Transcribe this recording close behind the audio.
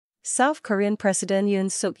South Korean President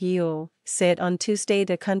Yoon Suk-yeol said on Tuesday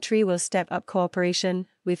the country will step up cooperation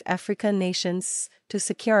with African nations to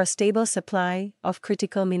secure a stable supply of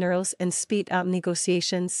critical minerals and speed up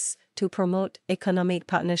negotiations to promote economic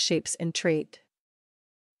partnerships and trade.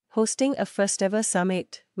 Hosting a first-ever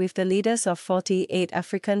summit with the leaders of 48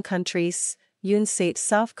 African countries, Yoon said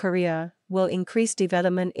South Korea will increase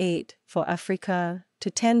development aid for Africa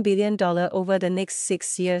to $10 billion over the next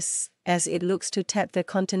 6 years, as it looks to tap the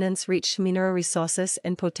continent's rich mineral resources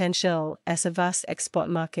and potential as a vast export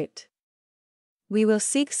market. We will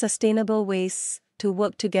seek sustainable ways to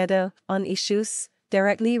work together on issues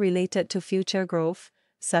directly related to future growth,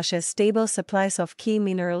 such as stable supplies of key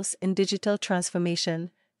minerals and digital transformation,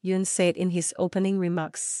 Yoon said in his opening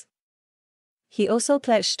remarks. He also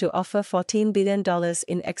pledged to offer $14 billion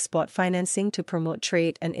in export financing to promote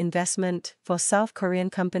trade and investment for South Korean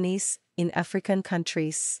companies in African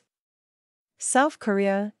countries. South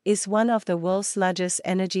Korea is one of the world's largest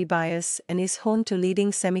energy buyers and is home to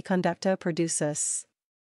leading semiconductor producers.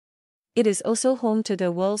 It is also home to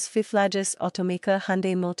the world's fifth-largest automaker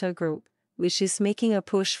Hyundai Motor Group, which is making a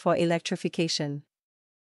push for electrification.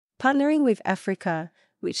 Partnering with Africa,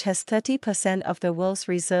 which has 30% of the world's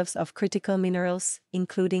reserves of critical minerals,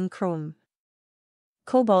 including chrome,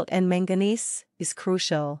 cobalt and manganese, is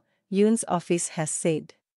crucial, Yoon's office has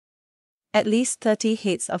said. At least 30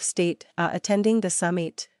 heads of state are attending the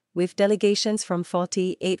summit, with delegations from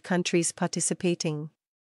 48 countries participating.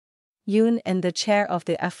 Yoon and the chair of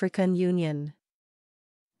the African Union,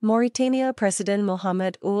 Mauritania President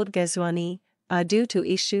Mohamed Ould Ghazouani, are due to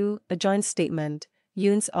issue a joint statement,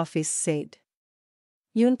 Yoon's office said.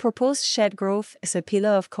 Yoon proposed shared growth as a pillar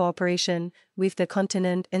of cooperation with the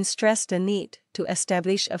continent and stressed the need to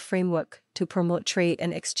establish a framework to promote trade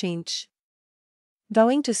and exchange,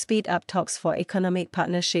 vowing to speed up talks for economic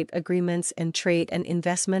partnership agreements and trade and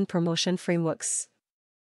investment promotion frameworks.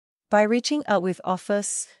 By reaching out with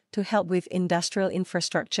offers to help with industrial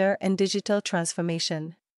infrastructure and digital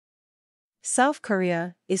transformation, South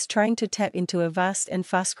Korea is trying to tap into a vast and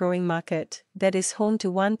fast-growing market that is home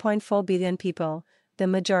to 1.4 billion people, the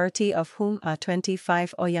majority of whom are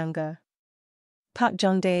 25 or younger. Park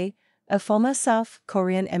Jong-dae, a former South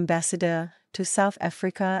Korean ambassador to South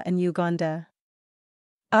Africa and Uganda,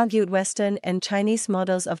 argued Western and Chinese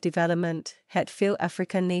models of development had failed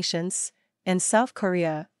African nations, and South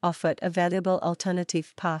Korea offered a valuable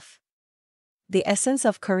alternative path. The essence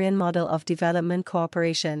of Korean model of development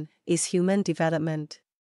cooperation is human development,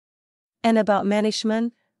 and about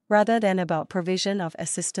management rather than about provision of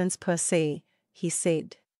assistance per se, he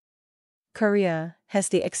said. Korea has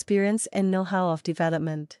the experience and know-how of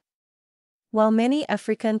development, while many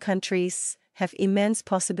African countries have immense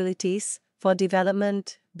possibilities for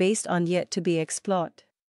development based on yet to be explored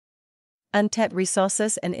untapped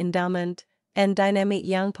resources and endowment, and dynamic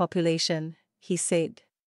young population, he said.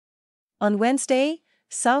 On Wednesday,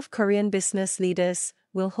 South Korean business leaders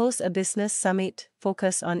will host a business summit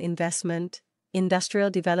focused on investment, industrial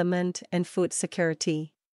development, and food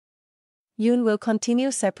security. Yoon will continue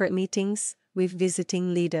separate meetings with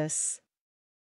visiting leaders.